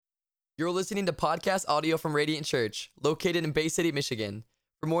You're listening to podcast audio from Radiant Church, located in Bay City, Michigan.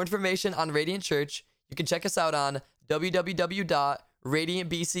 For more information on Radiant Church, you can check us out on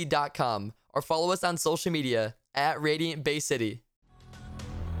www.radiantbc.com or follow us on social media at Radiant Bay City.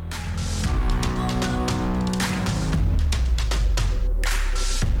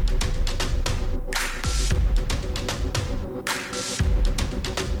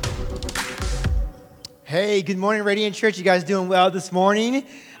 Hey, good morning, Radiant Church. You guys doing well this morning?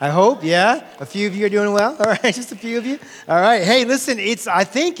 I hope, yeah. A few of you are doing well. All right, just a few of you. All right. Hey, listen, I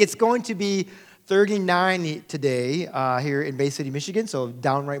think it's going to be 39 today here in Bay City, Michigan, so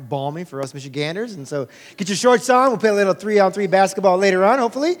downright balmy for us Michiganders. And so get your shorts on. We'll play a little 3-on-3 basketball later on,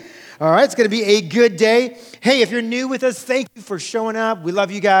 hopefully. All right, it's going to be a good day. Hey, if you're new with us, thank you for showing up. We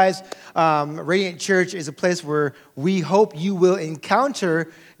love you guys. Radiant Church is a place where we hope you will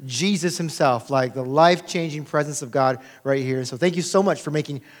encounter Jesus himself, like the life-changing presence of God right here. So thank you so much for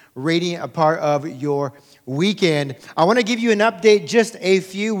making Radiant a part of your weekend. I want to give you an update. Just a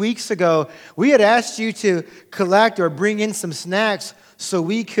few weeks ago, we had asked you to collect or bring in some snacks so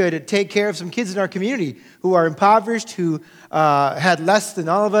we could take care of some kids in our community who are impoverished, who had less than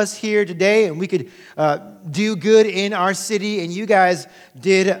all of us here today, and we could do good in our city, and you guys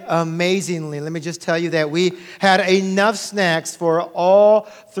did amazingly. Let me just tell you that we had enough snacks for all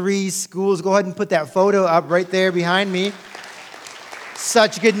 3 schools. Go ahead and put that photo up right there behind me.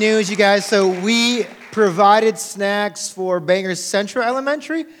 Such good news, you guys. So we provided snacks for Bangor Central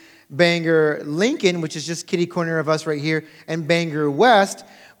Elementary, Bangor Lincoln, which is just kitty corner of us right here, and Bangor West.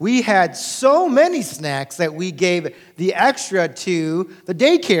 We had so many snacks that we gave the extra to the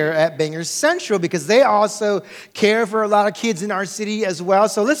daycare at Bangor Central because they also care for a lot of kids in our city as well.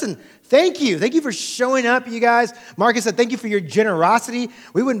 So listen, thank you. Thank you for showing up, you guys. Marcus said, thank you for your generosity.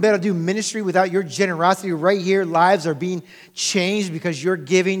 We wouldn't be able to do ministry without your generosity right here. Lives are being changed because you're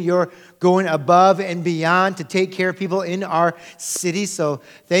giving, you're going above and beyond to take care of people in our city. So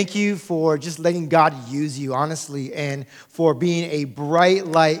thank you for just letting God use you, honestly, and for being a bright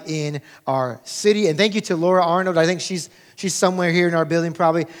light in our city. And thank you to Laura Arnold. I think she's somewhere here in our building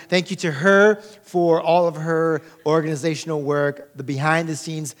probably. Thank you to her for all of her organizational work, the behind the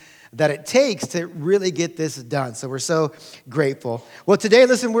scenes that it takes to really get this done. So we're so grateful. Well, today,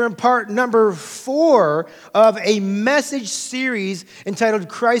 listen, we're in part number 4 of a message series entitled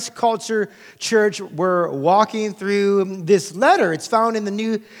Christ Culture Church. We're walking through this letter. It's found in the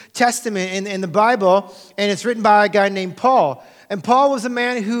New Testament in the Bible, and it's written by a guy named Paul. And Paul was a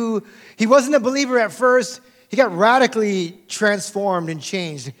man who, he wasn't a believer at first. He got radically transformed and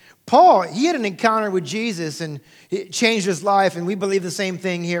changed. Paul, he had an encounter with Jesus and it changed his life, and we believe the same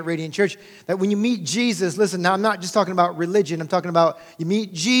thing here at Radiant Church, that when you meet Jesus, listen, now I'm not just talking about religion, I'm talking about you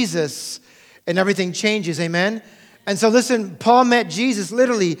meet Jesus and everything changes, amen? And so listen, Paul met Jesus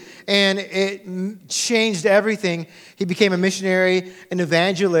literally, and it changed everything. He became a missionary, an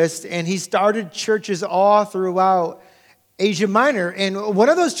evangelist, and he started churches all throughout Asia Minor. And one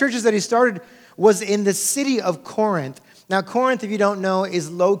of those churches that he started was in the city of Corinth. Now, Corinth, if you don't know, is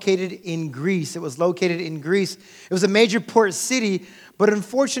located in Greece. It was located in Greece. It was a major port city, but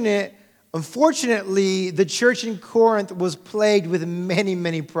unfortunately, the church in Corinth was plagued with many,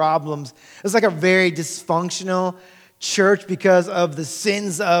 many problems. It was like a very dysfunctional church because of the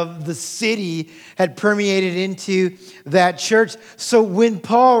sins of the city had permeated into that church. So when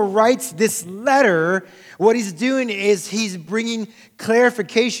Paul writes this letter, what he's doing is he's bringing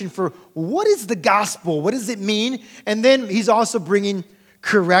clarification for what is the gospel? What does it mean? And then he's also bringing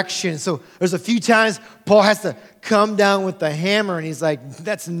correction. So there's a few times Paul has to come down with the hammer and he's like,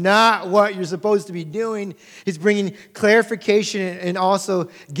 that's not what you're supposed to be doing. He's bringing clarification and also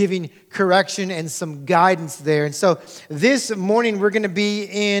giving correction and some guidance there. And so this morning we're going to be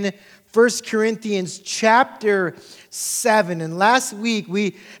in 1 Corinthians chapter 7. And last week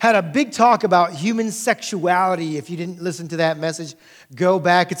we had a big talk about human sexuality. If you didn't listen to that message, go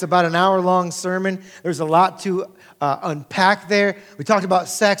back. It's about an hour-long sermon. There's a lot to unpack there. We talked about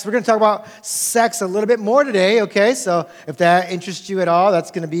sex. We're going to talk about sex a little bit more today, okay? So if that interests you at all,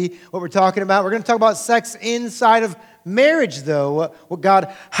 that's going to be what we're talking about. We're going to talk about sex inside of marriage, though,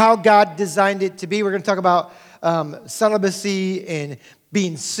 how God designed it to be. We're going to talk about celibacy and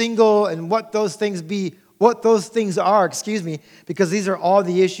being single and what those things are, because these are all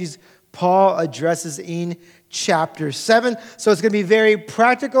the issues Paul addresses in chapter 7. So it's going to be very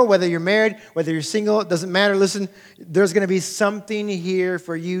practical, whether you're married, whether you're single, it doesn't matter. Listen, there's going to be something here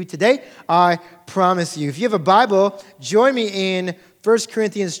for you today, I promise you. If you have a Bible, join me in 1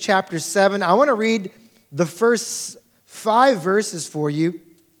 Corinthians chapter 7. I want to read the first 5 verses for you.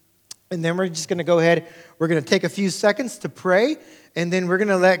 And then we're just going to go ahead. We're going to take a few seconds to pray, and then we're going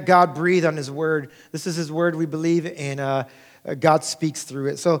to let God breathe on his word. This is his word, we believe, and God speaks through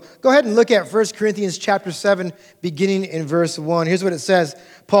it. So go ahead and look at 1 Corinthians chapter 7, beginning in verse 1. Here's what it says.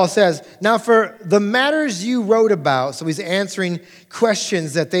 Paul says, "Now for the matters you wrote about," so he's answering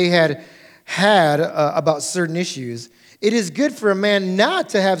questions that they had about certain issues. "It is good for a man not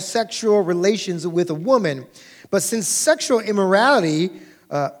to have sexual relations with a woman, but since sexual immorality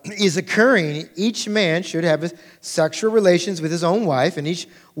is occurring, each man should have sexual relations with his own wife, and each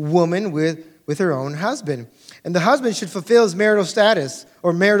woman with her own husband. And the husband should fulfill his marital status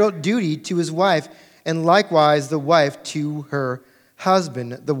or marital duty to his wife, and likewise the wife to her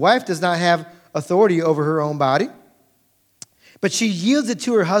husband. The wife does not have authority over her own body, but she yields it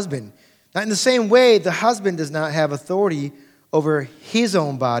to her husband. Now, in the same way, the husband does not have authority over his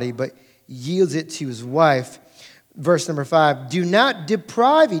own body, but yields it to his wife." Verse number 5, "Do not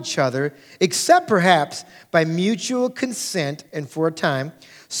deprive each other, except perhaps by mutual consent and for a time,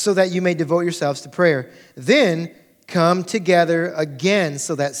 so that you may devote yourselves to prayer. Then come together again,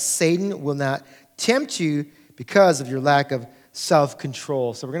 so that Satan will not tempt you because of your lack of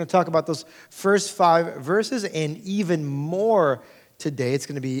self-control." So we're going to talk about those first 5 verses and even more today. It's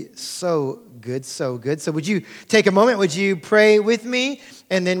going to be so good, so good. So would you take a moment? Would you pray with me?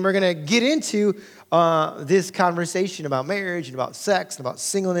 And then we're going to get into this conversation about marriage and about sex and about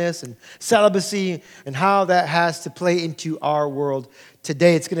singleness and celibacy and how that has to play into our world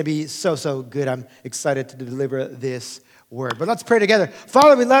today. It's going to be so, so good. I'm excited to deliver this word. But let's pray together.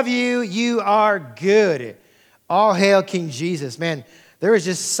 Father, we love you. You are good. All hail King Jesus. Man, there is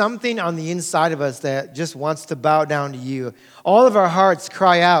just something on the inside of us that just wants to bow down to you. All of our hearts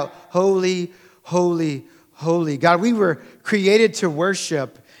cry out, "Holy, holy, holy." God, we were created to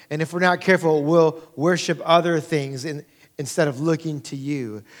worship. And if we're not careful, we'll worship other things instead of looking to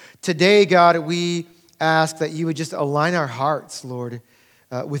you. Today, God, we ask that you would just align our hearts, Lord,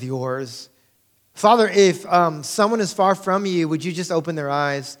 with yours. Father, if someone is far from you, would you just open their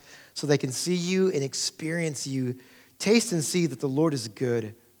eyes so they can see you and experience you? Taste and see that the Lord is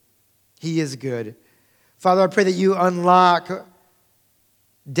good. He is good. Father, I pray that you unlock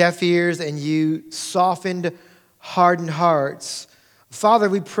deaf ears and you softened, hardened hearts. Father,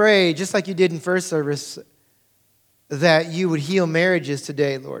 we pray, just like you did in first service, that you would heal marriages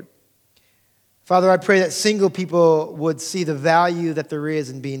today, Lord. Father, I pray that single people would see the value that there is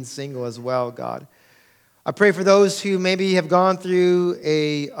in being single as well, God. I pray for those who maybe have gone through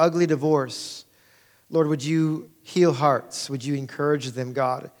an ugly divorce. Lord, would you heal hearts? Would you encourage them,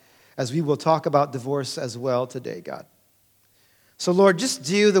 God, as we will talk about divorce as well today, God. So, Lord, just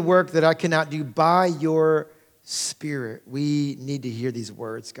do the work that I cannot do by your Spirit. We need to hear these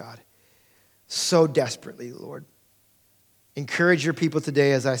words, God, so desperately, Lord. Encourage your people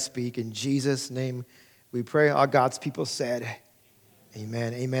today as I speak. In Jesus' name we pray. All God's people said,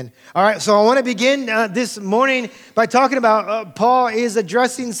 amen, amen. All right, so I want to begin this morning by talking about Paul is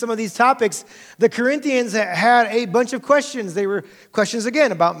addressing some of these topics. The Corinthians had a bunch of questions. They were questions,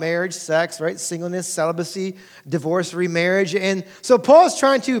 again, about marriage, sex, right? Singleness, celibacy, divorce, remarriage. And so Paul's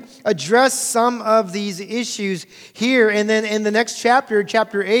trying to address some of these issues here. And then in the next chapter,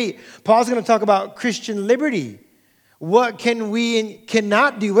 chapter 8, Paul's going to talk about Christian liberty. What can we and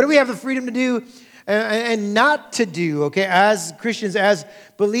cannot do? What do we have the freedom to do and not to do, okay, as Christians, as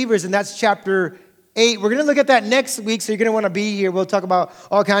believers? And that's chapter 8. We're going to look at that next week, so you're going to want to be here. We'll talk about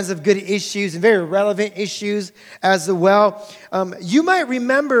all kinds of good issues and very relevant issues as well. You might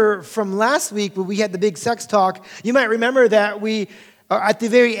remember from last week when we had the big sex talk, you might remember that we are at the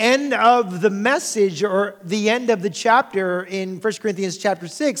very end of the message or the end of the chapter in 1 Corinthians chapter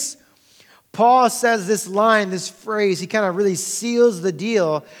 6, Paul says this line, this phrase. He kind of really seals the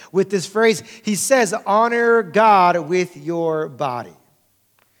deal with this phrase. He says, honor God with your body.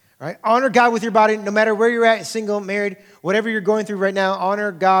 All right? Honor God with your body, no matter where you're at, single, married, whatever you're going through right now,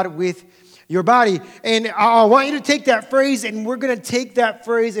 honor God with your body. And I want you to take that phrase, and we're going to take that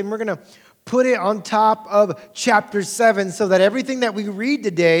phrase, and we're going to put it on top of chapter 7 so that everything that we read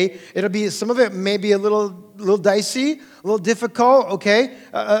today, it'll be, some of it may be a little dicey, a little difficult, okay?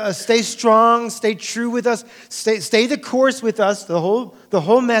 Stay strong, stay true with us, stay the course with us, the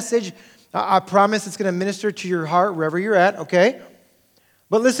whole message. I promise it's going to minister to your heart wherever you're at, okay?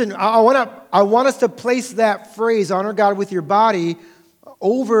 But listen, I want us to place that phrase, honor God with your body,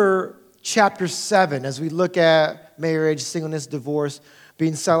 over chapter 7 as we look at marriage, singleness, divorce,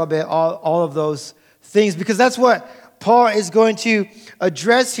 being celibate, all of those things, because that's what Paul is going to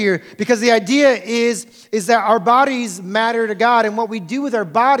address here. Because the idea is that our bodies matter to God, and what we do with our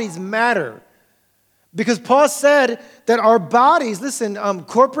bodies matter. Because Paul said that our bodies, listen,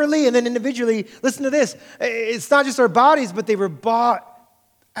 corporately and then individually, listen to this. It's not just our bodies, but they were bought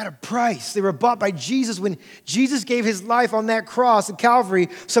at a price. They were bought by Jesus when Jesus gave his life on that cross at Calvary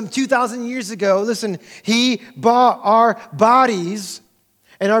some 2,000 years ago. Listen, he bought our bodies,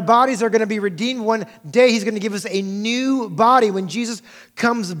 and our bodies are going to be redeemed one day. He's going to give us a new body. When Jesus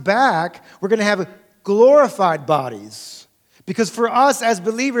comes back, we're going to have glorified bodies. Because for us as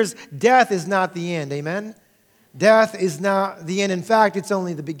believers, death is not the end, amen? Death is not the end. In fact, it's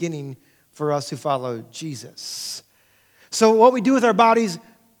only the beginning for us who follow Jesus. So what we do with our bodies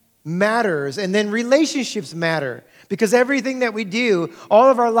matters, and then relationships matter. Because everything that we do, all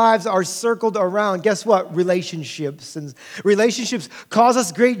of our lives are circled around, guess what? Relationships. And relationships cause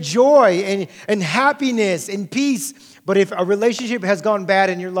us great joy and happiness and peace. But if a relationship has gone bad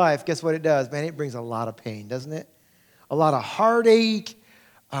in your life, guess what it does? Man, it brings a lot of pain, doesn't it? A lot of heartache,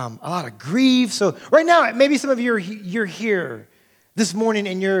 a lot of grief. So right now, maybe some of you you're here this morning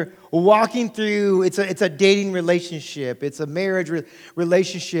and you're walking through, it's a dating relationship, it's a marriage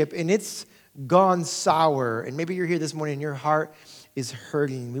relationship, and it's gone sour. And maybe you're here this morning and your heart is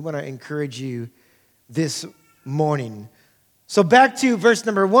hurting. We want to encourage you this morning. So back to verse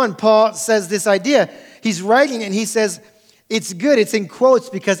number 1, Paul says this idea. He's writing and he says, it's good. It's in quotes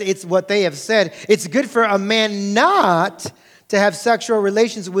because it's what they have said. It's good for a man not to have sexual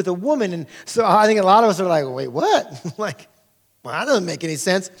relations with a woman. And so I think a lot of us are like, wait, what? Like, well, that doesn't make any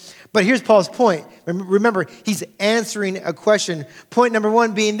sense. But here's Paul's point. Remember, he's answering a question. Point number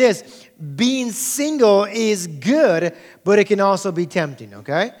 1 being this: being single is good, but it can also be tempting,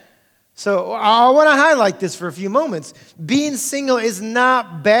 okay? So I want to highlight this for a few moments. Being single is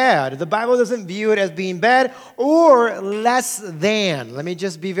not bad. The Bible doesn't view it as being bad or less than. Let me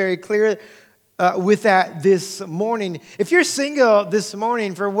just be very clear with that this morning. If you're single this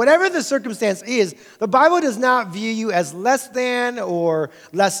morning, for whatever the circumstance is, the Bible does not view you as less than or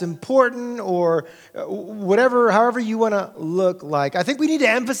less important or whatever, however you want to look like. I think we need to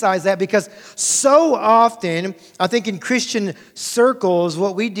emphasize that because so often, I think in Christian circles,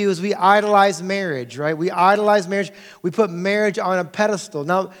 what we do is we idolize marriage, right? We idolize marriage. We put marriage on a pedestal.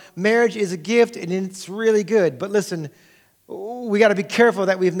 Now, marriage is a gift and it's really good, but listen, we got to be careful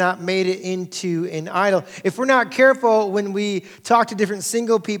that we've not made it into an idol. If we're not careful when we talk to different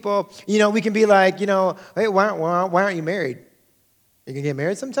single people, we can be like, hey, why aren't you married? You can get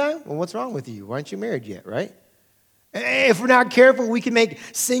married sometime? Well, what's wrong with you? Why aren't you married yet, right? If we're not careful, we can make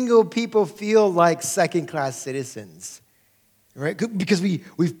single people feel like second-class citizens, right? Because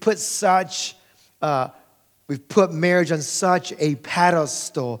we've put marriage on such a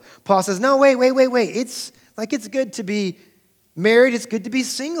pedestal. Paul says, no, wait. It's good to be married. It's good to be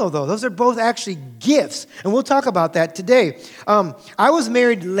single, though. Those are both actually gifts, and we'll talk about that today. I was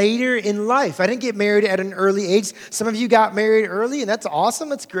married later in life. I didn't get married at an early age. Some of you got married early, and that's awesome.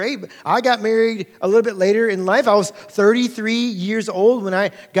 That's great. But I got married a little bit later in life. I was 33 years old when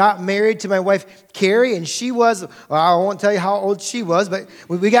I got married to my wife, Carrie, and she was, I won't tell you how old she was, but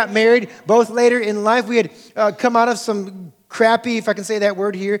we got married both later in life. We had come out of some crappy, if I can say that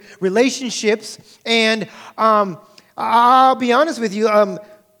word here, relationships, and I'll be honest with you,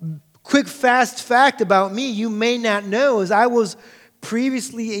 quick fast fact about me you may not know is I was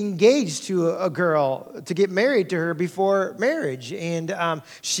previously engaged to a girl to get married to her before marriage, and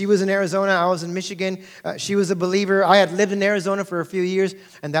she was in Arizona, I was in Michigan. She was a believer. I had lived in Arizona for a few years,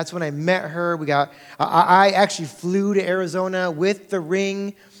 and that's when I met her. I actually flew to Arizona with the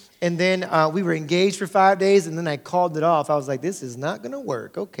ring. And then we were engaged for 5 days, and then I called it off. I was like, this is not going to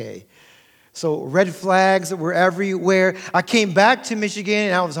work. Okay. So red flags were everywhere. I came back to Michigan,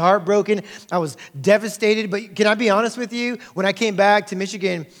 and I was heartbroken. I was devastated. But can I be honest with you? When I came back to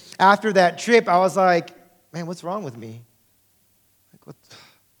Michigan after that trip, I was like, man, what's wrong with me?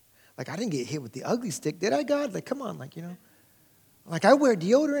 Like I didn't get hit with the ugly stick, did I, God? Like, come on, Like I wear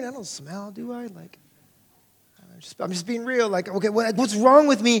deodorant. I don't smell, do I? I'm just being real. Like, okay, what's wrong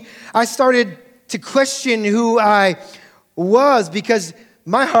with me? I started to question who I was because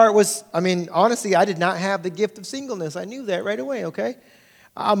my heart was, honestly, I did not have the gift of singleness. I knew that right away, okay?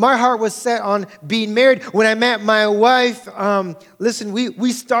 My heart was set on being married. When I met my wife,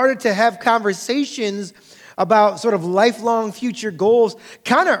 we started to have conversations about sort of lifelong future goals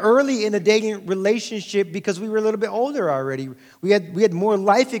kind of early in the dating relationship because we were a little bit older already. We had more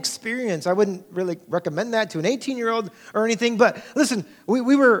life experience. I wouldn't really recommend that to an 18-year-old or anything, but listen,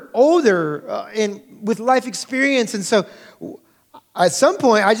 we were older and with life experience, and so at some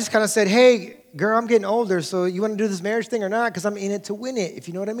point I just kind of said, hey, girl, I'm getting older, so you want to do this marriage thing or not? Because I'm in it to win it, if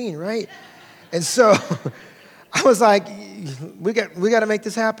you know what I mean, right? And so I was like, we got to make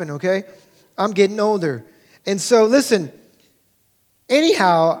this happen, okay? I'm getting older. And so, listen,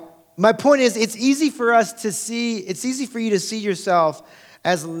 anyhow, my point is it's easy for you to see yourself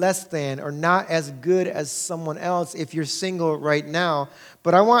as less than or not as good as someone else if you're single right now.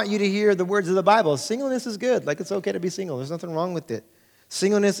 But I want you to hear the words of the Bible. Singleness is good. Like, it's okay to be single. There's nothing wrong with it.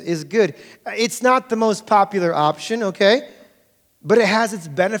 Singleness is good. It's not the most popular option, okay? But it has its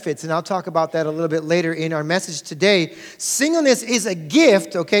benefits, and I'll talk about that a little bit later in our message today. Singleness is a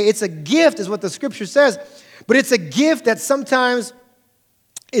gift, okay? It's a gift is what the scripture says, but it's a gift that sometimes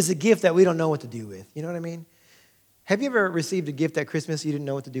is a gift that we don't know what to do with. You know what I mean? Have you ever received a gift at Christmas you didn't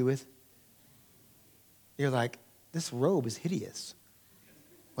know what to do with? You're like, this robe is hideous.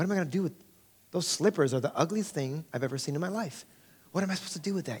 What am I going to do with those slippers? Are the ugliest thing I've ever seen in my life. What am I supposed to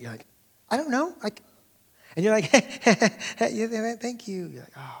do with that? You're like, I don't know. And you're like, thank you. You're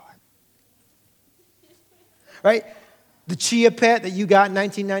like, oh. Right? The Chia Pet that you got in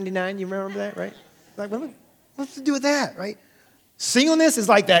 1999, you remember that, right? Like, what's to do with that, right? Singleness is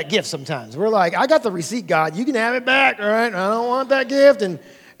like that gift sometimes. We're like, I got the receipt, God. You can have it back, all right? I don't want that gift. And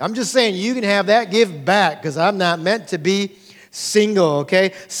I'm just saying you can have that gift back because I'm not meant to be single,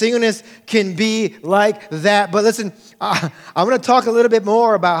 okay? Singleness can be like that. But listen, I want to talk a little bit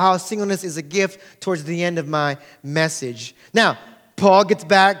more about how singleness is a gift towards the end of my message. Now, Paul gets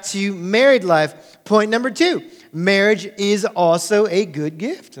back to married life. Point number 2, marriage is also a good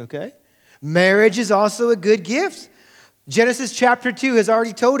gift, okay? Marriage is also a good gift. Genesis chapter 2 has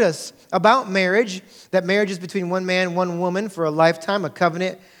already told us about marriage, that marriage is between one man, one woman for a lifetime, a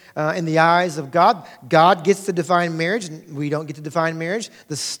covenant in the eyes of God. God gets to define marriage. We don't get to define marriage.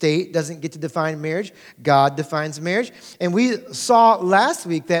 The state doesn't get to define marriage. God defines marriage. And we saw last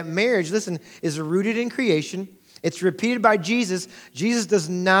week that marriage, listen, is rooted in creation. It's repeated by Jesus. Jesus does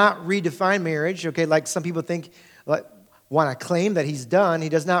not redefine marriage, okay, like some people think, want to claim that he's done. He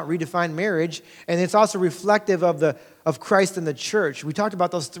does not redefine marriage. And it's also reflective of Christ and the church. We talked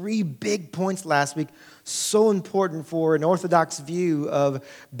about those 3 big points last week, so important for an orthodox view of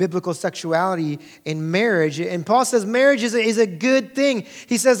biblical sexuality in marriage. And Paul says marriage is a good thing.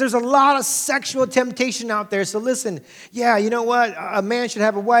 He says there's a lot of sexual temptation out there. So listen, yeah, you know what? A man should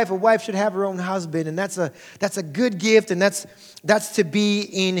have a wife should have her own husband. And that's a good gift, and that's to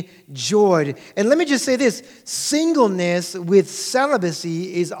be enjoyed. And let me just say this, singleness with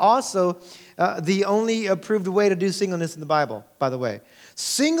celibacy is also the only approved way to do singleness in the Bible, by the way.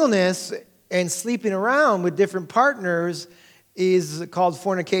 Singleness and sleeping around with different partners is called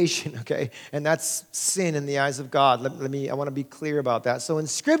fornication, okay? And that's sin in the eyes of God. I want to be clear about that. So in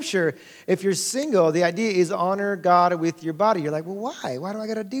Scripture, if you're single, the idea is honor God with your body. You're like, well, why? Why do I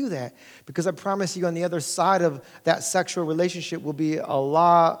got to do that? Because I promise you on the other side of that sexual relationship will be a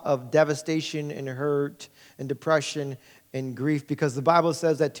lot of devastation and hurt and depression and grief, because the Bible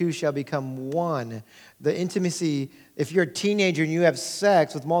says that 2 shall become one. The intimacy, if you're a teenager and you have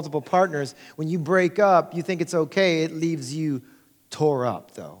sex with multiple partners, when you break up, you think it's okay. It leaves you tore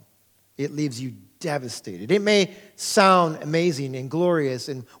up, though. It leaves you devastated. It may sound amazing and glorious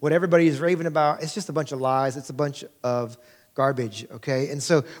and what everybody is raving about. It's just a bunch of lies. It's a bunch of garbage, okay? And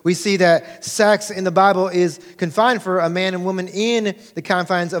so we see that sex in the Bible is confined for a man and woman in the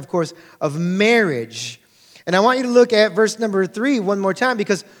confines, of course, of marriage. And I want you to look at verse number 3 one more time,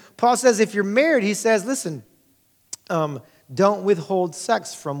 because Paul says if you're married, he says, listen, don't withhold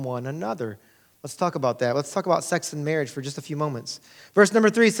sex from one another. Let's talk about that. Let's talk about sex and marriage for just a few moments. Verse number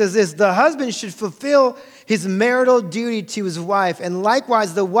 3 says this, the husband should fulfill his marital duty to his wife, and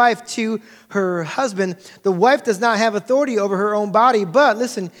likewise the wife to her husband. The wife does not have authority over her own body, but,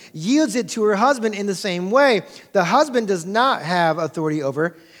 listen, yields it to her husband in the same way. The husband does not have authority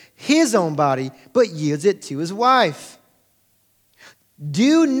over his own body, but yields it to his wife.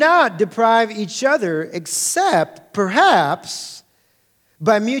 Do not deprive each other, except perhaps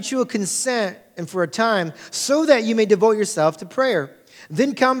by mutual consent and for a time, so that you may devote yourself to prayer.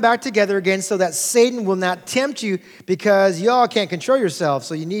 Then come back together again so that Satan will not tempt you, because y'all can't control yourself,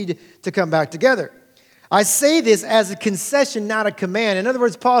 so you need to come back together. I say this as a concession, not a command. In other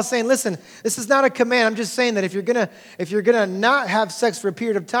words, Paul is saying, listen, this is not a command. I'm just saying that if you're gonna not have sex for a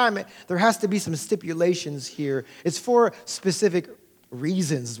period of time, there has to be some stipulations here. It's for specific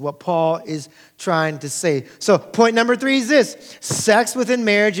reasons, is what Paul is trying to say. So point number 3 is this: sex within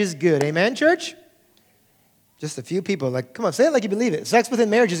marriage is good. Amen, church? Just a few people like, come on, say it like you believe it. Sex within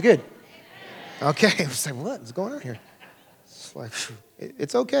marriage is good. Okay, I was like, what's going on here? It's like,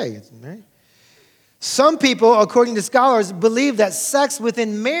 it's okay, right? Some people, according to scholars, believe that sex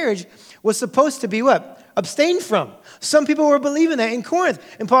within marriage was supposed to be what? Abstained from. Some people were believing that in Corinth.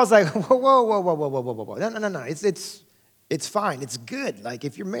 And Paul's like, whoa. No. It's fine. It's good. Like,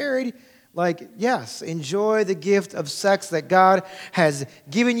 if you're married, Like, yes, enjoy the gift of sex that God has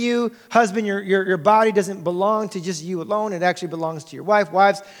given you. Husband, your body doesn't belong to just you alone. It actually belongs to your wife.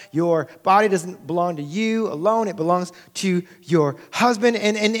 Wives, your body doesn't belong to you alone. It belongs to your husband.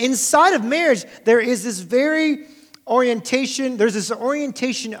 And inside of marriage, there's this orientation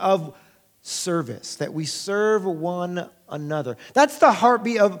of service, that we serve one another. That's the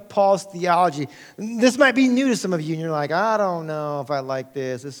heartbeat of Paul's theology. This might be new to some of you, and you're like, I don't know if I like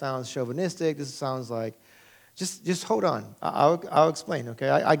this. This sounds chauvinistic. This sounds like, just hold on. I'll explain, okay?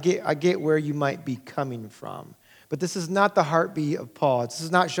 I get where you might be coming from. But this is not the heartbeat of Paul. This is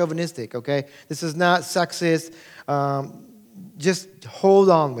not chauvinistic, okay? This is not sexist. Just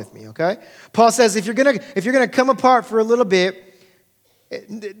hold on with me, okay? Paul says if you're gonna come apart for a little bit,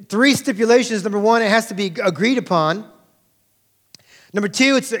 3 stipulations. Number 1, it has to be agreed upon. Number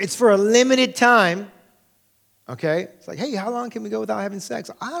 2, it's for a limited time. Okay? It's like, hey, how long can we go without having sex?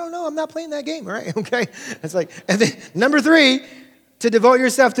 I don't know. I'm not playing that game, right? Okay? It's like, and then number 3, to devote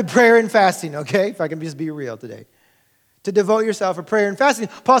yourself to prayer and fasting, okay? If I can just be real today. To devote yourself to prayer and fasting.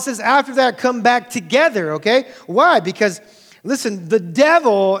 Paul says after that, come back together, okay? Why? Because, listen, the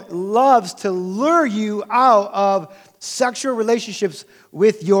devil loves to lure you out of sexual relationships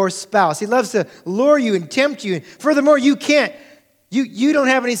with your spouse. He loves to lure you and tempt you. And furthermore, you can't. You don't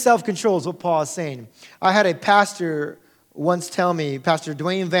have any self-control is what Paul is saying. I had a pastor once tell me, Pastor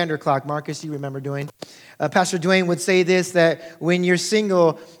Dwayne Vanderclock, Marcus, you remember Dwayne? Pastor Dwayne would say this, that when you're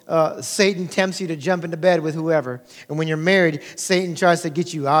single, Satan tempts you to jump into bed with whoever. And when you're married, Satan tries to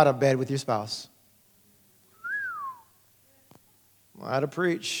get you out of bed with your spouse. Well, I had to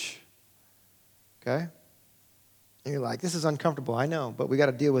preach. Okay? And you're like, this is uncomfortable. I know, but we got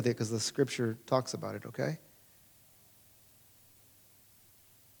to deal with it because the scripture talks about it, okay?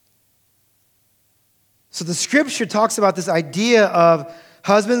 So the scripture talks about this idea of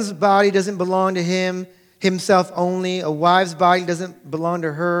husband's body doesn't belong to himself only. A wife's body doesn't belong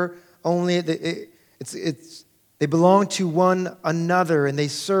to her only. They belong to one another, and they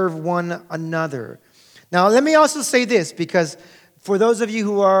serve one another. Now, let me also say this, because for those of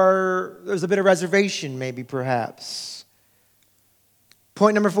you there's a bit of reservation, maybe, perhaps.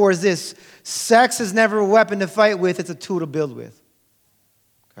 Point number 4 is this. Sex is never a weapon to fight with. It's a tool to build with.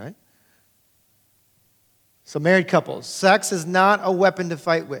 Okay? So married couples, sex is not a weapon to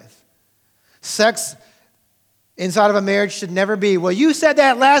fight with. Sex inside of a marriage should never be, well, you said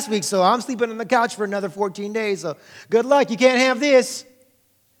that last week, so I'm sleeping on the couch for another 14 days, so good luck, you can't have this.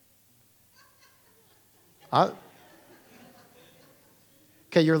 Okay,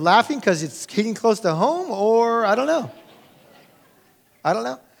 you're laughing because it's hitting close to home, or I don't know.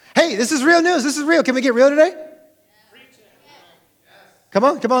 Hey, this is real news. This is real. Can we get real today? Come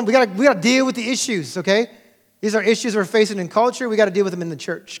on. We gotta deal with the issues, okay? These are issues we're facing in culture. We got to deal with them in the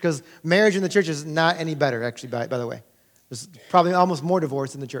church, because marriage in the church is not any better, actually, by the way. There's probably almost more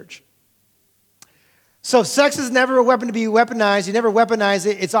divorce in the church. So sex is never a weapon to be weaponized. You never weaponize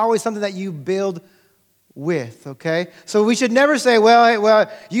it. It's always something that you build with, okay? So we should never say,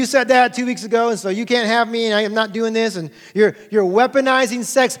 well, you said that 2 weeks ago, and so you can't have me, and I am not doing this, and you're weaponizing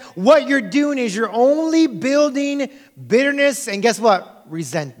sex. What you're doing is you're only building bitterness and guess what?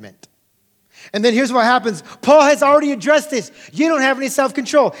 Resentment. And then here's what happens. Paul has already addressed this. You don't have any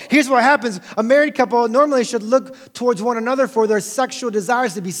self-control. Here's what happens. A married couple normally should look towards one another for their sexual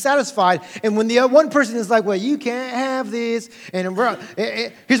desires to be satisfied. And when the one person is like, well, you can't have this. And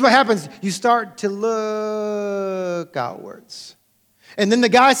here's what happens. You start to look outwards. And then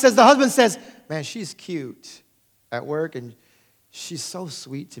the husband says, man, she's cute at work. And she's so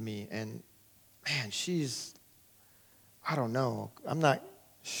sweet to me. And man, I don't know.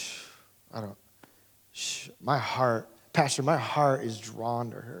 My heart is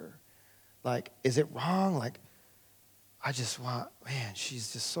drawn to her. Like, is it wrong? Like,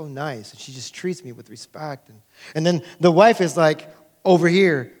 she's just so nice. And she just treats me with respect. And then the wife is like, over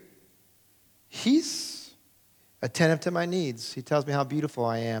here, he's attentive to my needs. He tells me how beautiful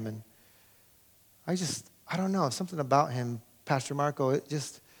I am. And I don't know, something about him, Pastor Marco,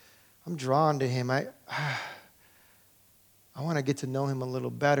 I'm drawn to him. I want to get to know him a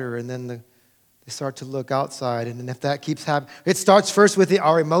little better. And then they start to look outside. And then if that keeps happening, it starts first with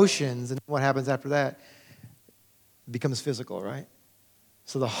our emotions. And what happens after that? It becomes physical, right?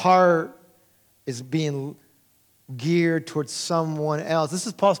 So the heart is being geared towards someone else. This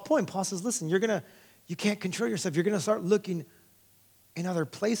is Paul's point. Paul says, listen, you can't control yourself. You're going to start looking in other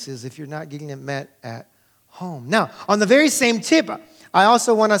places if you're not getting it met at home. Now, on the very same tip, I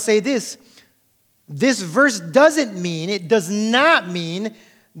also want to say this. This verse does not mean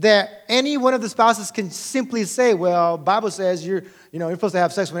that any one of the spouses can simply say, well, Bible says you're supposed to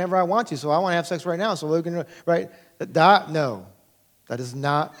have sex whenever I want to, so I want to have sex right now, so we're going to, right? No, that is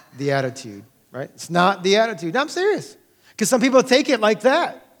not the attitude, right? It's not the attitude. No, I'm serious. Because some people take it like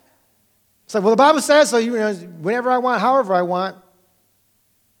that. It's like, well, the Bible says, so whenever I want, however I want,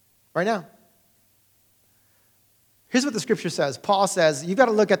 right now. Here's what the Scripture says. Paul says, you've got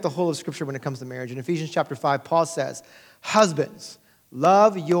to look at the whole of Scripture when it comes to marriage. In Ephesians chapter 5, Paul says, husbands,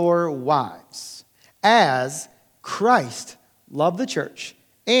 love your wives as Christ loved the church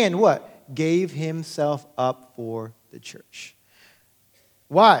and what? Gave himself up for the church.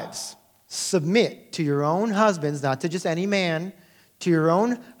 Wives, submit to your own husbands, not to just any man, to your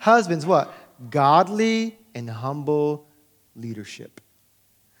own husbands, what? Godly and humble leadership.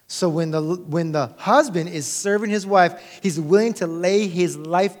 So when the husband is serving his wife, he's willing to lay his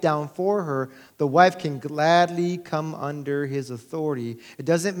life down for her, the wife can gladly come under his authority. It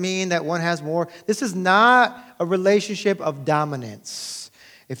doesn't mean that one has more. This is not a relationship of dominance.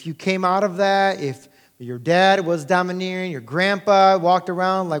 If you came out of that, if your dad was domineering, your grandpa walked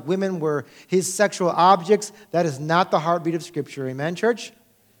around like women were his sexual objects, that is not the heartbeat of Scripture. Amen, church?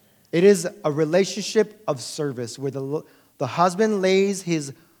 It is a relationship of service where the husband lays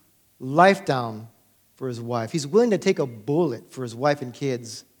his life down for his wife. He's willing to take a bullet for his wife and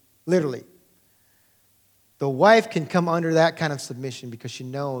kids, literally. The wife can come under that kind of submission because she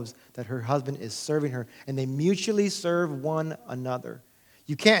knows that her husband is serving her, and they mutually serve one another.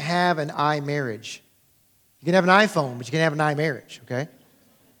 You can't have an I marriage. You can have an iPhone, but you can't have an I marriage, okay?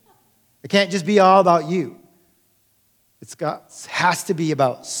 It can't just be all about you. It has to be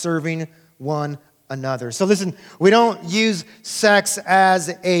about serving one another. So listen, we don't use sex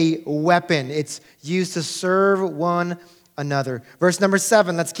as a weapon. It's used to serve one another. Verse number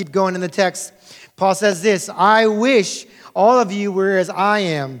 7, let's keep going in the text. Paul says this, I wish all of you were as I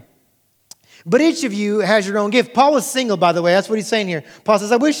am, but each of you has your own gift. Paul was single, by the way. That's what he's saying here. Paul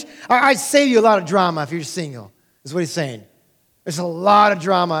says, I wish I'd save you a lot of drama if you're single. That's what he's saying. There's a lot of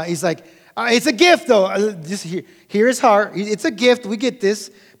drama. He's like, it's a gift, though. Just hear his heart. It's a gift. We get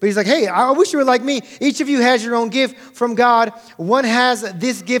this. But he's like, hey, I wish you were like me. Each of you has your own gift from God. One has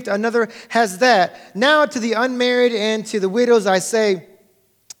this gift, another has that. Now to the unmarried and to the widows I say,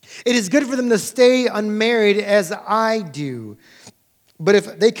 it is good for them to stay unmarried as I do. But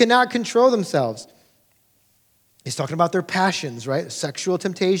if they cannot control themselves, he's talking about their passions, right? Sexual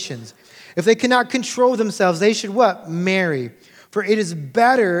temptations. If they cannot control themselves, they should what? Marry. For it is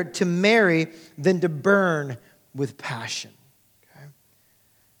better to marry than to burn with passion.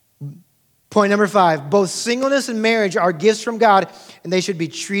 Okay? Point number 5, both singleness and marriage are gifts from God, and they should be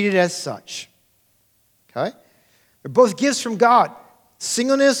treated as such. Okay? They're both gifts from God.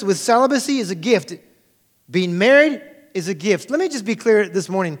 Singleness with celibacy is a gift. Being married is a gift. Let me just be clear this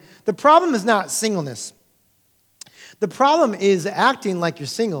morning. The problem is not singleness. The problem is acting like you're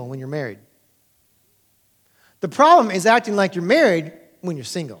single when you're married. The problem is acting like you're married when you're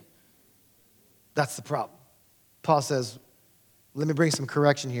single. That's the problem. Paul says, let me bring some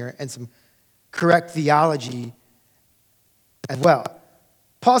correction here and some correct theology as well.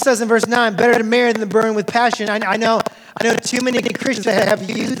 Paul says in verse 9, better to marry than to burn with passion. I know too many Christians that have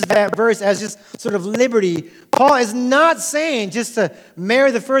used that verse as just sort of liberty. Paul is not saying just to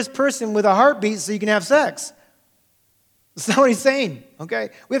marry the first person with a heartbeat so you can have sex. That's not what he's saying,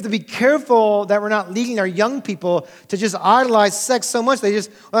 okay? We have to be careful that we're not leading our young people to just idolize sex so much. They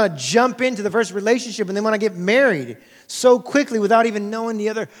just want to jump into the first relationship and they want to get married so quickly without even knowing the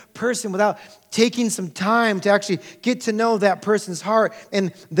other person, without taking some time to actually get to know that person's heart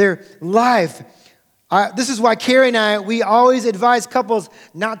and their life. This is why Carrie and I, we always advise couples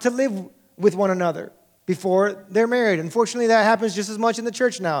not to live with one another before they're married. Unfortunately, that happens just as much in the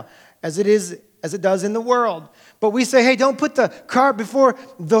church now as it does in the world. But we say, hey, don't put the cart before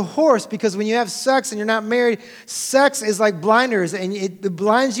the horse, because when you have sex and you're not married, sex is like blinders, and it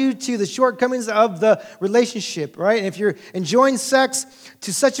blinds you to the shortcomings of the relationship, right? And if you're enjoying sex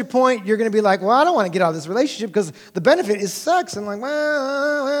to such a point, you're going to be like, well, I don't want to get out of this relationship because the benefit is sex. And like,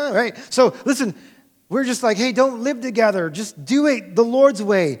 well, right? So listen, we're just like, hey, don't live together. Just do it the Lord's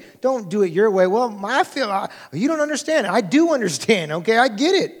way. Don't do it your way. Well, I feel you don't understand. I do understand, okay? I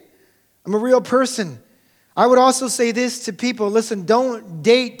get it. I'm a real person. I would also say this to people. Listen, don't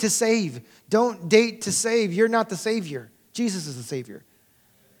date to save. Don't date to save. You're not the Savior. Jesus is the Savior.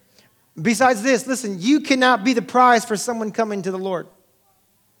 Besides this, listen, you cannot be the prize for someone coming to the Lord.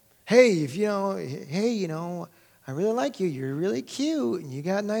 Hey, I really like you. You're really cute. And you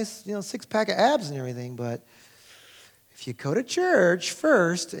got nice, six-pack of abs and everything. But if you go to church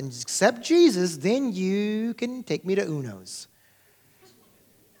first and accept Jesus, then you can take me to Uno's.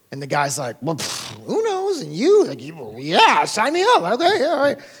 And the guy's like, well, who knows? And you? Like, yeah, sign me up. Okay, all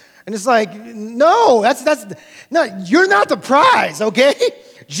right. And it's like, no, no, you're not the prize, okay?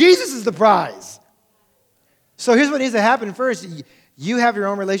 Jesus is the prize. So here's what needs to happen first. You have your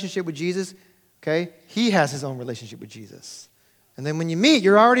own relationship with Jesus, okay? He has his own relationship with Jesus. And then when you meet,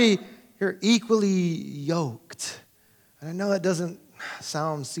 you're equally yoked. And I know that doesn't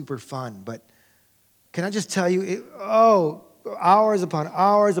sound super fun, but can I just tell you, hours upon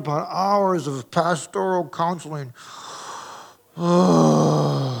hours upon hours of pastoral counseling.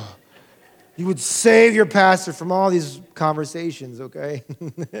 Oh, you would save your pastor from all these conversations, okay?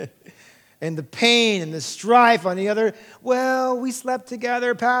 And the pain and the strife on the other, well, we slept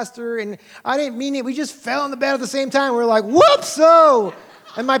together, pastor, and I didn't mean it. We just fell in the bed at the same time. We're like, whoops,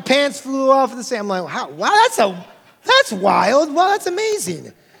 and my pants flew off at the same. I'm like, wow, that's wild. Wow, that's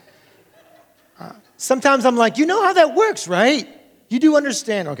amazing. Sometimes I'm like, you know how that works, right? You do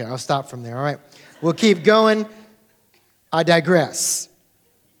understand. Okay, I'll stop from there, all right? We'll keep going. I digress.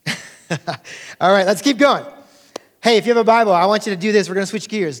 All right, let's keep going. Hey, if you have a Bible, I want you to do this. We're going to switch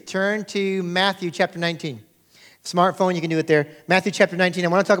gears. Turn to Matthew chapter 19. Smartphone, you can do it there. Matthew chapter 19. I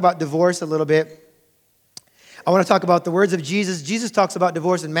want to talk about divorce a little bit. I want to talk about the words of Jesus. Jesus talks about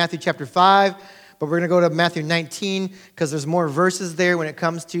divorce in Matthew chapter 5, but we're going to go to Matthew 19 because there's more verses there when it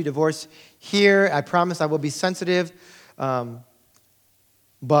comes to divorce here. I promise I will be sensitive.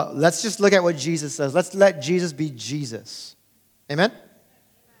 But let's just look at what Jesus says. Let's let Jesus be Jesus. Amen?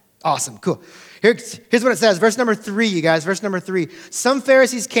 Awesome, cool. Here's what it says. Verse number 3, you guys. Verse number 3. Some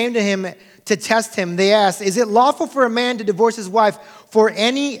Pharisees came to him to test him. They asked, is it lawful for a man to divorce his wife for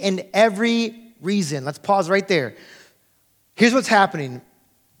any and every reason? Let's pause right there. Here's what's happening.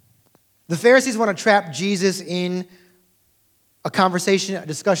 The Pharisees want to trap Jesus in a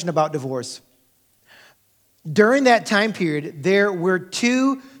discussion about divorce. During that time period, there were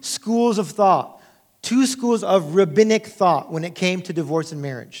two schools of thought. Two schools of rabbinic thought when it came to divorce and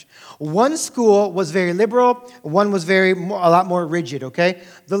marriage. One school was very liberal. One was a lot more rigid, okay?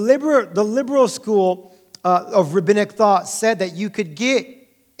 The liberal school of rabbinic thought said that you could get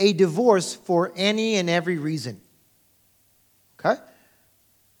a divorce for any and every reason, okay?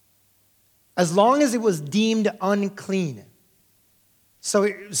 As long as it was deemed unclean.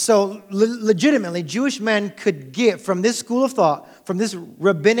 So legitimately, Jewish men could get from this school of thought, from this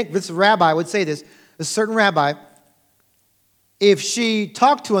rabbi would say this, a certain rabbi, if she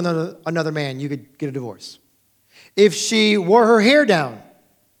talked to another man, you could get a divorce. If she wore her hair down,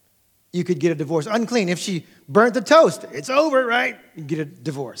 you could get a divorce. Unclean. If she burnt the toast, it's over, right? You get a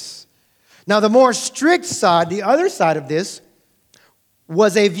divorce. Now, the more strict side, the other side of this,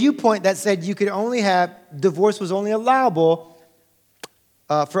 was a viewpoint that said you could only have, divorce was only allowable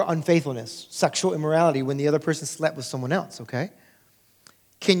for unfaithfulness, sexual immorality, when the other person slept with someone else, okay?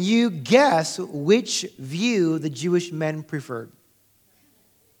 Can you guess which view the Jewish men preferred?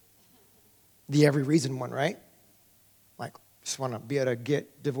 The every reason one, right? Like, just want to be able to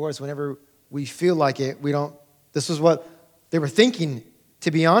get divorced whenever we feel like it. This is what they were thinking, to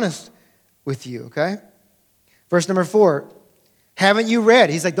be honest with you, okay? Verse number 4, haven't you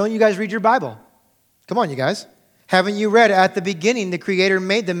read? He's like, don't you guys read your Bible? Come on, you guys. Haven't you read at the beginning, the Creator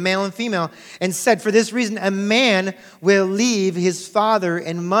made them male and female and said, for this reason, a man will leave his father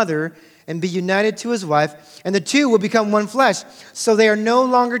and mother and be united to his wife, and the two will become one flesh. So they are no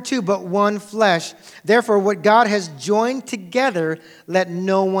longer two, but one flesh. Therefore, what God has joined together, let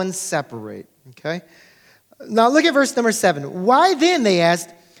no one separate. Okay? Now look at verse number 7. Why then, they asked,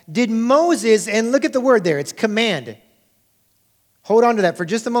 did Moses, and look at the word there, it's command. Hold on to that for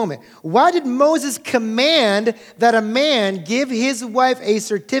just a moment. Why did Moses command that a man give his wife a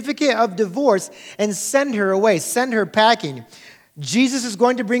certificate of divorce and send her away, send her packing? Jesus is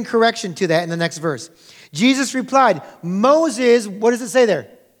going to bring correction to that in the next verse. Jesus replied, Moses, what does it say there?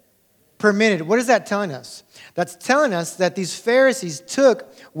 Permitted. What is that telling us? That's telling us that these Pharisees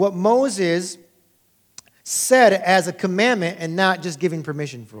took what Moses said as a commandment and not just giving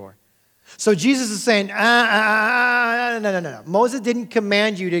permission for. So Jesus is saying, no. Moses didn't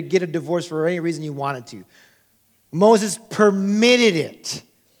command you to get a divorce for any reason you wanted to. Moses permitted it.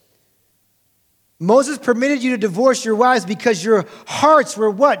 Moses permitted you to divorce your wives because your hearts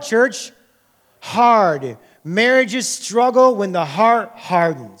were what, church? Hard. Marriages struggle when the heart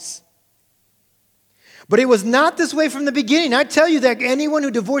hardens. But it was not this way from the beginning. I tell you that anyone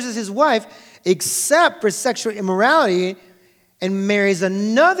who divorces his wife, except for sexual immorality, and marries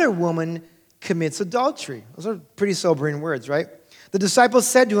another woman, commits adultery. Those are pretty sobering words, right? The disciples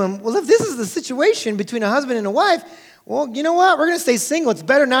said to him, well, if this is the situation between a husband and a wife, well, you know what? We're going to stay single. It's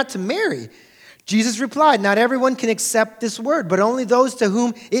better not to marry. Jesus replied, not everyone can accept this word, but only those to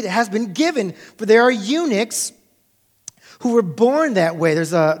whom it has been given. For there are eunuchs who were born that way.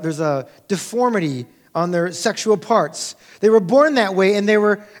 There's a deformity on their sexual parts. They were born that way, and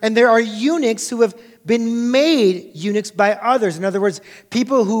there are eunuchs who have been made eunuchs by others. In other words,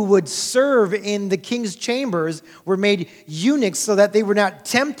 people who would serve in the king's chambers were made eunuchs so that they were not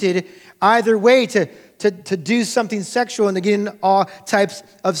tempted either way to do something sexual and to get in all types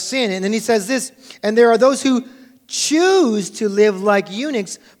of sin. And then he says this, and there are those who choose to live like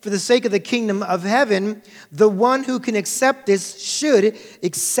eunuchs for the sake of the kingdom of heaven. The one who can accept this should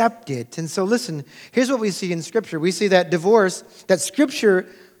accept it. And so listen, here's what we see in Scripture. We see that Scripture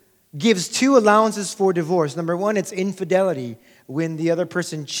gives two allowances for divorce. Number one, it's infidelity, when the other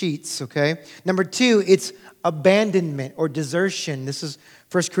person cheats, okay? Number two, it's abandonment or desertion. This is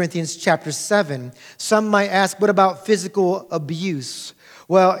 1 Corinthians chapter 7. Some might ask, what about physical abuse?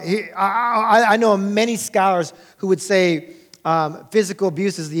 Well, I know many scholars who would say physical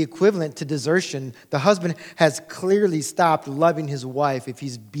abuse is the equivalent to desertion. The husband has clearly stopped loving his wife if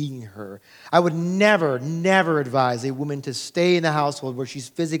he's beating her. I would never advise a woman to stay in the household where she's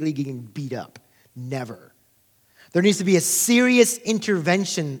physically getting beat up. Never. There needs to be a serious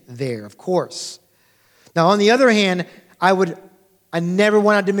intervention there, of course. Now, on the other hand, I never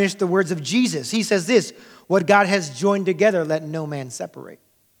want to diminish the words of Jesus. He says this, what God has joined together, let no man separate.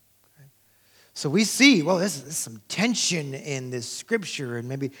 Okay? So we see, well, there's some tension in this scripture, and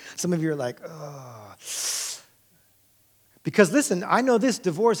maybe some of you are like, oh. Because listen, I know this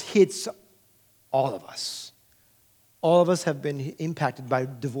divorce hits all of us. All of us have been impacted by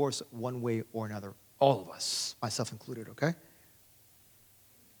divorce one way or another. All of us, myself included, okay?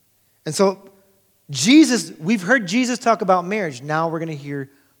 And so we've heard Jesus talk about marriage. Now we're going to hear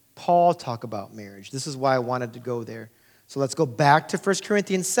Paul talk about marriage. This is why I wanted to go there. So let's go back to 1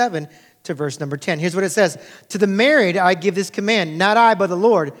 Corinthians 7 to verse number 10. Here's what it says. To the married I give this command, not I but the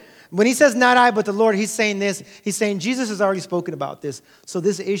Lord. When he says not I but the Lord, he's saying this. He's saying Jesus has already spoken about this. So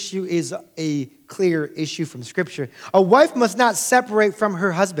this issue is a clear issue from Scripture. A wife must not separate from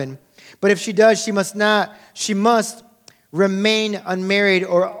her husband, but if she does, she must remain unmarried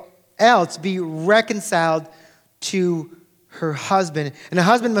or else be reconciled to her husband. And the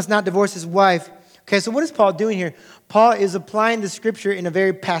husband must not divorce his wife. Okay, so what is Paul doing here? Paul is applying the scripture in a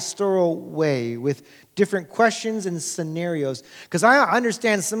very pastoral way with different questions and scenarios. Because I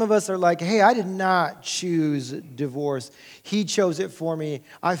understand some of us are like, hey, I did not choose divorce. He chose it for me.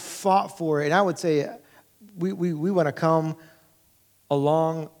 I fought for it. And I would say, we want to come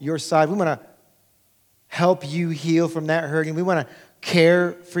along your side. We want to help you heal from that hurting. We want to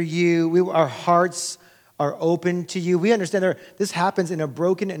care for you. Our hearts are open to you. We understand this happens in a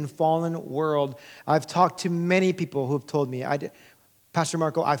broken and fallen world. I've talked to many people who have told me, Pastor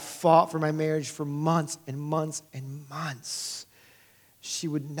Marco, I fought for my marriage for months and months and months. She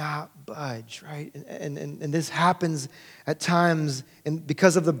would not budge, right? And this happens at times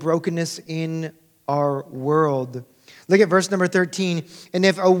because of the brokenness in our world. Look at verse number 13. And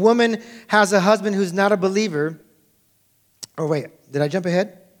if a woman has a husband who's not a believer, oh wait, did I jump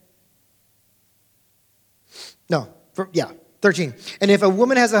ahead? No, 13. And if a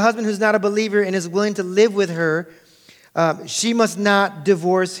woman has a husband who's not a believer and is willing to live with her, she must not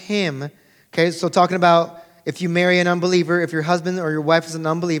divorce him. Okay, so talking about if you marry an unbeliever, if your husband or your wife is an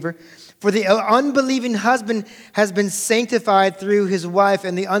unbeliever. For the unbelieving husband has been sanctified through his wife,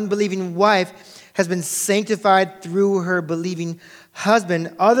 and the unbelieving wife has been sanctified through her believing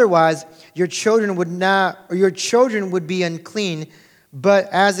husband. Otherwise, your children would be unclean, but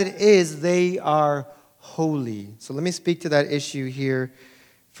as it is, they are holy. So let me speak to that issue here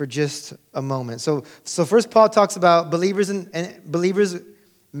for just a moment. So first Paul talks about believers and believers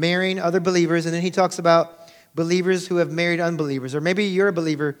marrying other believers, and then he talks about believers who have married unbelievers. Or maybe you're a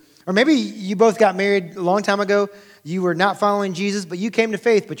believer, or maybe you both got married a long time ago. You were not following Jesus, but you came to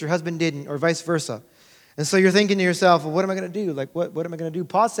faith, but your husband didn't, or vice versa. And so you're thinking to yourself, well, what am I going to do? Like, what am I going to do?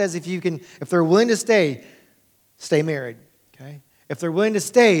 Paul says if they're willing to stay married, okay? If they're willing to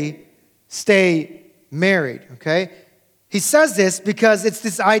stay married, okay? He says this because it's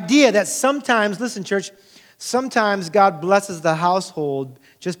this idea that sometimes, listen, church, sometimes God blesses the household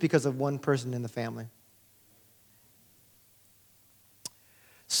just because of one person in the family.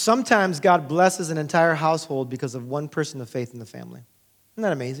 Sometimes God blesses an entire household because of one person of faith in the family. Isn't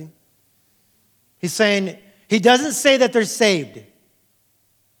that amazing? He's saying, he doesn't say that they're saved.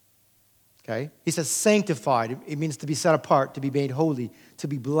 Okay? He says sanctified. It means to be set apart, to be made holy, to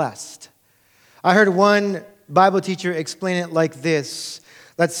be blessed. I heard one Bible teacher explain it like this.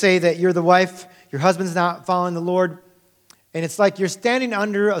 Let's say that you're the wife, your husband's not following the Lord, And it's like you're standing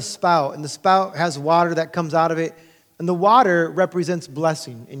under a spout, and the spout has water that comes out of it, and the water represents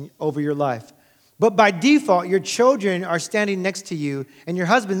blessing over your life. But by default, your children are standing next to you, and your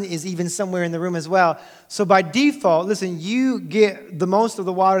husband is even somewhere in the room as well. So by default, listen, you get the most of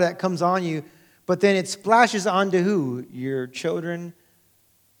the water that comes on you, but then it splashes onto who? Your children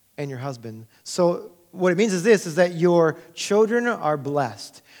and your husband. So what it means is this, is that your children are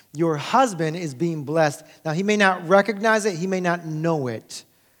blessed. Your husband is being blessed. Now, he may not recognize it, he may not know it,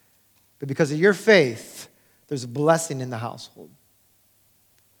 but because of your faith, there's a blessing in the household.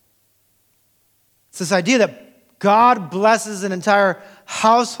 It's this idea that God blesses an entire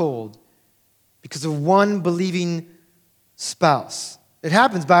household because of one believing spouse. It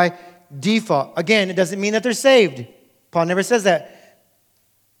happens by default. Again, it doesn't mean that they're saved. Paul never says that.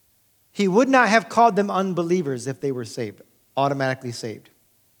 He would not have called them unbelievers if they were saved, automatically saved.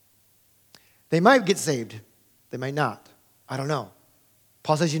 They might get saved. They might not. I don't know.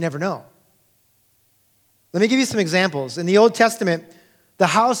 Paul says you never know. Let me give you some examples. In the Old Testament, the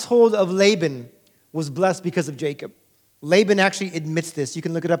household of Laban was blessed because of Jacob. Laban actually admits this. You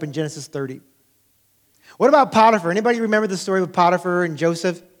can look it up in Genesis 30. What about Potiphar? Anybody remember the story of Potiphar and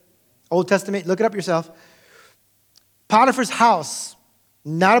Joseph? Old Testament, look it up yourself. Potiphar's house,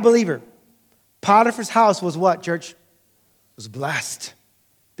 not a believer. Potiphar's house was what, church? Was blessed.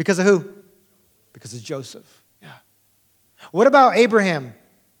 Because of who? Because of Joseph. Yeah. What about Abraham?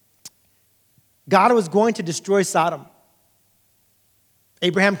 God was going to destroy Sodom.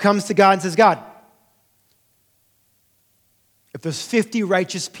 Abraham comes to God and says, God, if there's 50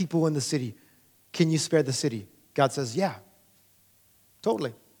 righteous people in the city, can you spare the city? God says, yeah,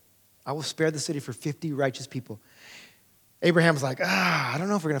 totally. I will spare the city for 50 righteous people. Abraham's like, I don't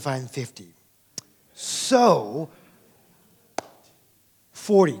know if we're going to find 50. So,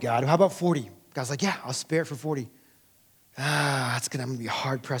 40, God. How about 40? God's like, yeah, I'll spare it for 40. I'm going to be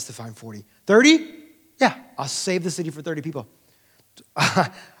hard-pressed to find 40. 30? Yeah, I'll save the city for 30 people.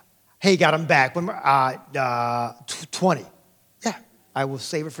 Hey, God, I'm back. 20. Yeah, I will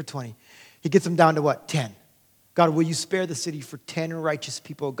save it for 20. He gets them down to what? 10. God, will you spare the city for 10 righteous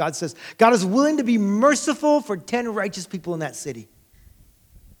people? God says, God is willing to be merciful for 10 righteous people in that city. Isn't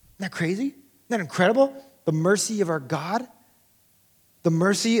that crazy? Isn't that incredible? The mercy of our God. The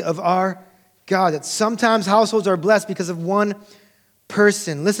mercy of our God. That sometimes households are blessed because of one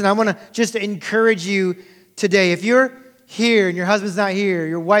person. Listen, I want to just encourage you today. If you're here and your husband's not here,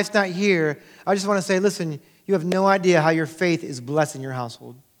 your wife's not here, I just want to say, listen, you have no idea how your faith is blessing your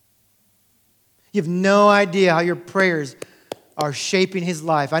household. You have no idea how your prayers are shaping his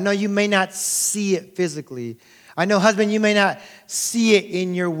life. I know you may not see it physically. I know, husband, you may not see it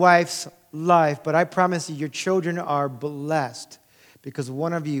in your wife's life, but I promise you, your children are blessed because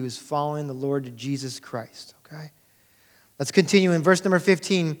one of you is following the Lord Jesus Christ, okay? Let's continue in verse number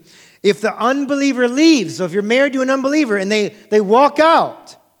 15. If the unbeliever leaves, so if you're married to an unbeliever and they walk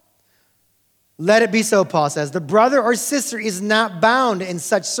out, let it be so, Paul says. The brother or sister is not bound in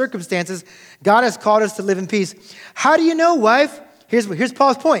such circumstances. God has called us to live in peace. How do you know, wife? Here's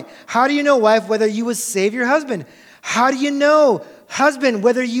Paul's point. How do you know, wife, whether you will save your husband? How do you know, husband,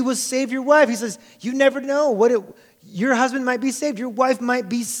 whether you will save your wife? He says, you never know your husband might be saved. Your wife might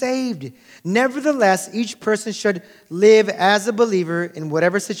be saved. Nevertheless, each person should live as a believer in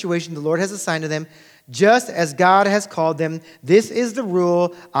whatever situation the Lord has assigned to them, just as God has called them. This is the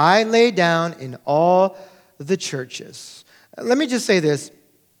rule I lay down in all the churches. Let me just say this.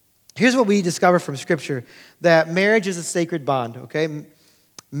 Here's what we discover from Scripture, that marriage is a sacred bond, okay?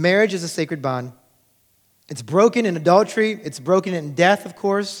 Marriage is a sacred bond. It's broken in adultery. It's broken in death, of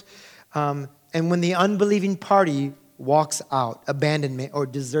course. And when the unbelieving party walks out, abandonment or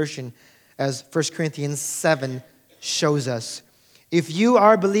desertion, as 1 Corinthians 7 shows us. If you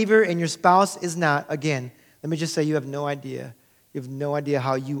are a believer and your spouse is not, again, let me just say you have no idea. You have no idea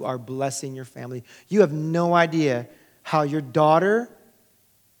how you are blessing your family. You have no idea how your daughter,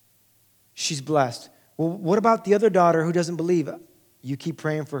 she's blessed. Well, what about the other daughter who doesn't believe? You keep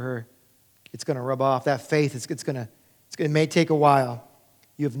praying for her. It's going to rub off. That faith, it may take a while.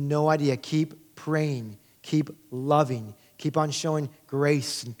 You have no idea. Keep praying. Keep loving. Keep on showing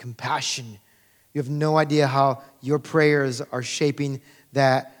grace and compassion. You have no idea how your prayers are shaping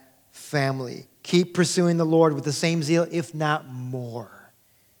that family. Keep pursuing the Lord with the same zeal, if not more,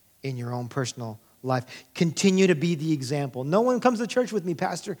 in your own personal life. Continue to be the example. No one comes to church with me,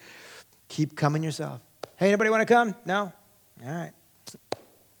 Pastor. Keep coming yourself. Hey, anybody want to come? No? All right.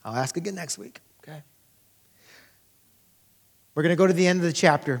 I'll ask again next week, okay? We're going to go to the end of the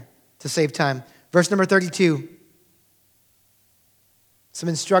chapter to save time. Verse number 32. Some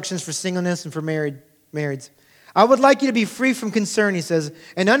instructions for singleness and for marrieds. I would like you to be free from concern, he says.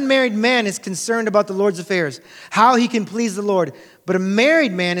 An unmarried man is concerned about the Lord's affairs, how he can please the Lord. But a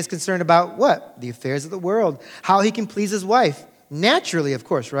married man is concerned about what? The affairs of the world, how he can please his wife. Naturally, of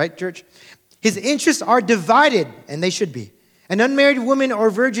course, right, church? His interests are divided, and they should be. An unmarried woman or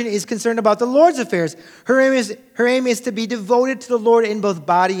virgin is concerned about the Lord's affairs. Her aim is to be devoted to the Lord in both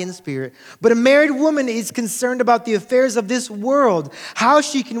body and spirit. But a married woman is concerned about the affairs of this world, how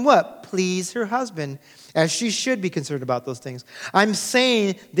she can what? Please her husband, as she should be concerned about those things. I'm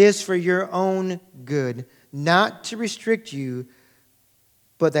saying this for your own good, not to restrict you,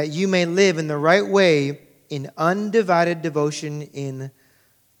 but that you may live in the right way in undivided devotion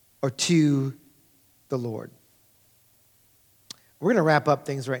to the Lord. We're going to wrap up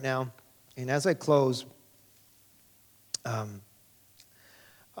things right now. And as I close, I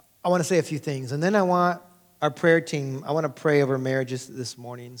want to say a few things. And then I want our prayer team, I want to pray over marriages this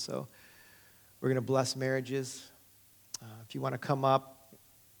morning. So we're going to bless marriages. If you want to come up,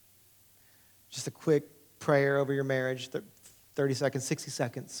 just a quick prayer over your marriage, 30 seconds, 60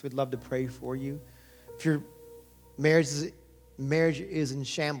 seconds. We'd love to pray for you. If your marriage is in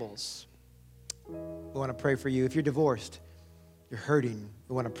shambles, we want to pray for you. If you're divorced, you're hurting,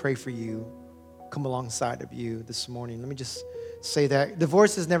 we want to pray for you, come alongside of you this morning. Let me just say that.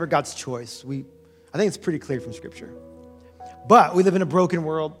 Divorce is never God's choice. I think it's pretty clear from Scripture. But we live in a broken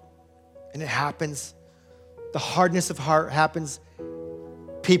world, and it happens. The hardness of heart happens.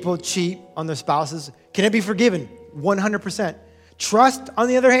 People cheat on their spouses. Can it be forgiven? 100%. Trust, on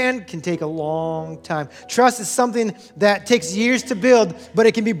the other hand, can take a long time. Trust is something that takes years to build, but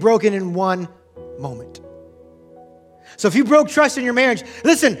it can be broken in one moment. So if you broke trust in your marriage,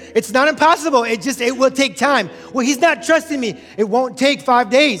 listen, it's not impossible. It will take time. Well, he's not trusting me. It won't take 5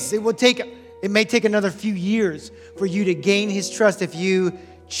 days. It may take another few years for you to gain his trust if you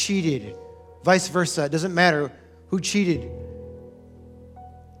cheated. Vice versa. It doesn't matter who cheated.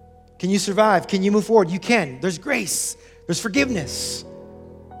 Can you survive? Can you move forward? You can. There's grace. There's forgiveness.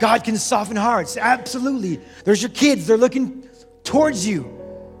 God can soften hearts. Absolutely. There's your kids. They're looking towards you.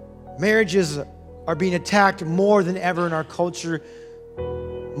 Marriages are being attacked more than ever in our culture,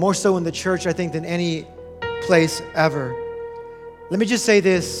 more so in the church, I think, than any place ever. Let me just say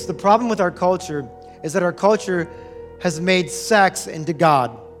this. The problem with our culture is that our culture has made sex into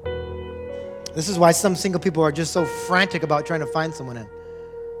God. This is why some single people are just so frantic about trying to find someone in.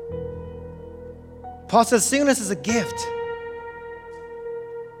 Paul says singleness is a gift.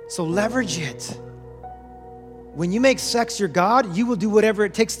 So leverage it. When you make sex your God, you will do whatever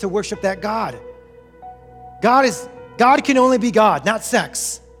it takes to worship that God. God can only be God, not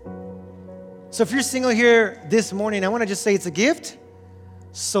sex. So if you're single here this morning, I want to just say it's a gift.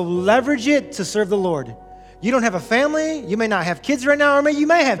 So leverage it to serve the Lord. You don't have a family. You may not have kids right now, or maybe you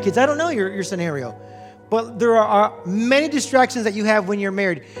might have kids. I don't know your scenario. But there are many distractions that you have when you're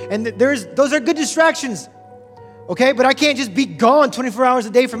married. And those are good distractions, okay? But I can't just be gone 24 hours a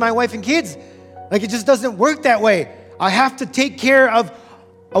day for my wife and kids. Like, it just doesn't work that way. I have to take care of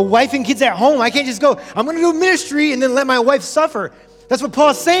a wife and kids at home. I can't just go, I'm going to do ministry and then let my wife suffer. That's what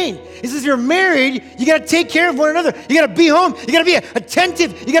Paul's saying. He says, you're married, you got to take care of one another. You got to be home. You got to be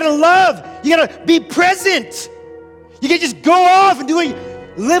attentive. You got to love. You got to be present. You can't just go off and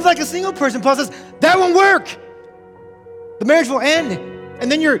live like a single person. Paul says, that won't work. The marriage will end. And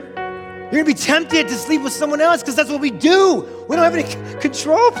then you're going to be tempted to sleep with someone else because that's what we do. We don't have any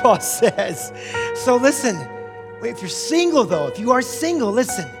control, Paul says. So listen, if you're single though, if you are single,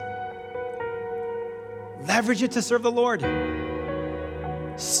 listen. Leverage it to serve the Lord.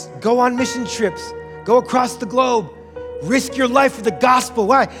 Go on mission trips. Go across the globe. Risk your life for the gospel.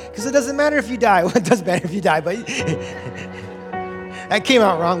 Why? Because it doesn't matter if you die. Well, it does matter if you die, but that came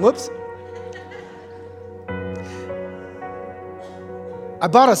out wrong. Whoops. I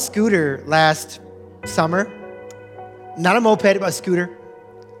bought a scooter last summer. Not a moped, but a scooter.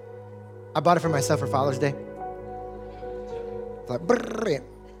 I bought it for myself for Father's Day.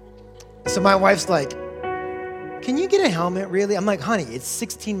 So my wife's like, can you get a helmet, really? I'm like, honey, it's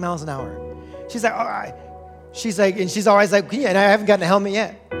 16 miles an hour. She's like, all right. And she's always like, yeah, and I haven't gotten a helmet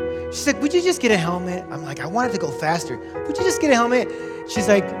yet. She's like, would you just get a helmet? I'm like, I want it to go faster. Would you just get a helmet? She's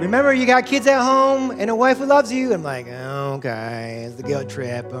like, remember, you got kids at home and a wife who loves you? I'm like, okay, it's the guilt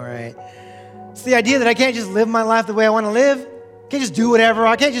trip, all right. It's the idea that I can't just live my life the way I want to live. I can't just do whatever.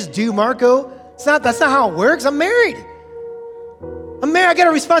 I can't just do Marco. That's not how it works. I'm married. I got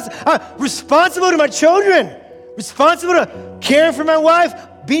a responsible to my children, responsible to caring for my wife,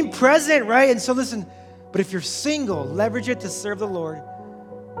 being present, right? And so listen, but if you're single, leverage it to serve the Lord.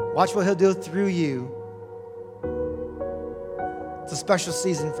 Watch what he'll do through you. It's a special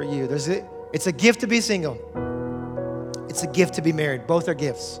season for you. It's a gift to be single. It's a gift to be married. Both are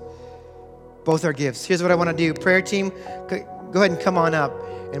gifts. Both are gifts. Here's what I want to do. Prayer team, go ahead and come on up.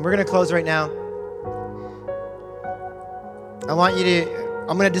 And we're going to close right now. I'm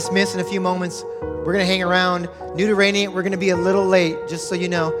going to dismiss in a few moments. We're going to hang around. New to Radiant, we're going to be a little late, just so you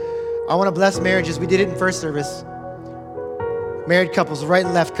know. I want to bless marriages. We did it in first service. Married couples, right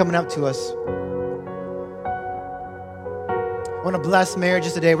and left, coming up to us. I want to bless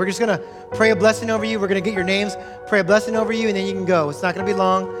marriages today. We're just going to pray a blessing over you. We're going to get your names, pray a blessing over you, and then you can go. It's not going to be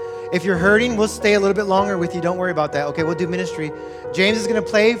long. If you're hurting, we'll stay a little bit longer with you. Don't worry about that. Okay, we'll do ministry. James is going to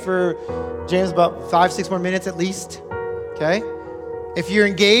play for about 5-6 more minutes at least. Okay? If you're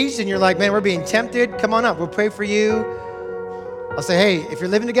engaged and you're like, man, we're being tempted, come on up. We'll pray for you. I'll say, hey, if you're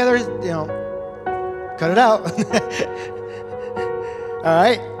living together, cut it out. All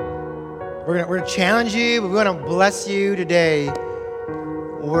right? We're gonna challenge you, but we want to bless you today.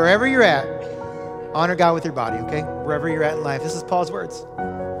 Wherever you're at, honor God with your body, okay? Wherever you're at in life. This is Paul's words.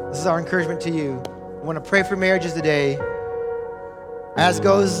 This is our encouragement to you. We want to pray for marriages today. As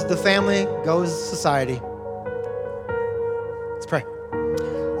goes the family, goes society. Let's pray.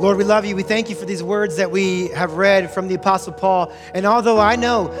 Lord, we love you. We thank you for these words that we have read from the Apostle Paul. And although I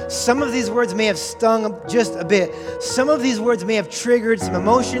know some of these words may have stung just a bit, some of these words may have triggered some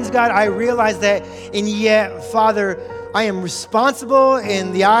emotions, God, I realize that. And yet, Father, I am responsible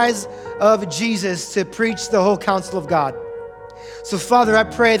in the eyes of Jesus to preach the whole counsel of God. So, Father, I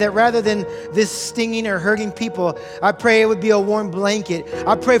pray that rather than this stinging or hurting people, I pray it would be a warm blanket.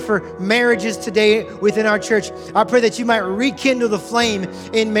 I pray for marriages today within our church. I pray that you might rekindle the flame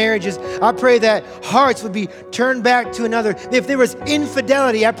in marriages. I pray that hearts would be turned back to another. If there was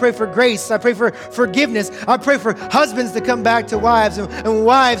infidelity, I pray for grace. I pray for forgiveness. I pray for husbands to come back to wives and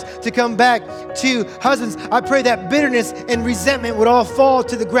wives to come back to husbands. I pray that bitterness and resentment would all fall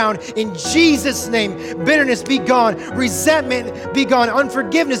to the ground. In Jesus' name, bitterness be gone. Resentment be gone.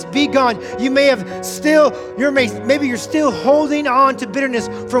 Unforgiveness be gone. You may have maybe you're still holding on to bitterness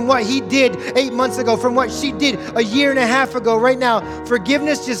from what he did 8 months ago, from what she did a year and a half ago. Right now,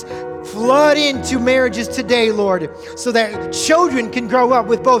 forgiveness just flood into marriages today, Lord, so that children can grow up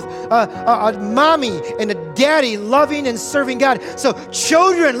with both a mommy and a daddy loving and serving God. So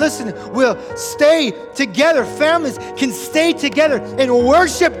children, listen, will stay together. Families can stay together and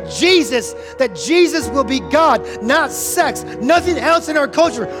worship Jesus, that Jesus will be God, not sex. Nothing else in our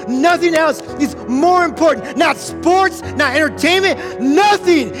culture, nothing else is more important. Not sports, not entertainment.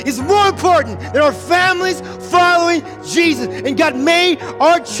 Nothing is more important than our families following Jesus. And God, may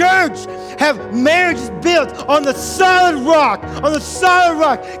our church have marriages built on the solid rock, on the solid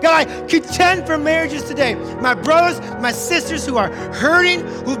rock. God, I contend for marriages today. My brothers, my sisters who are hurting,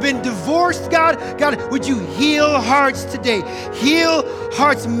 who've been divorced, God, would you heal hearts today? Heal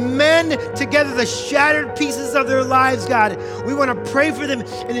hearts, mend together the shattered pieces of their lives, God. We want to pray for them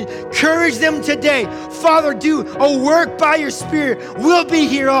and encourage them today. Father, do a work by your Spirit. We'll be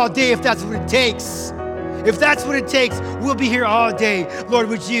here all day if that's what it takes. If that's what it takes, we'll be here all day. Lord,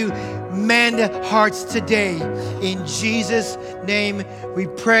 would you mend hearts today? In Jesus' name we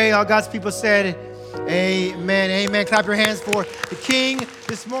pray. All God's people said, amen, amen. Clap your hands for the King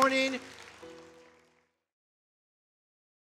this morning.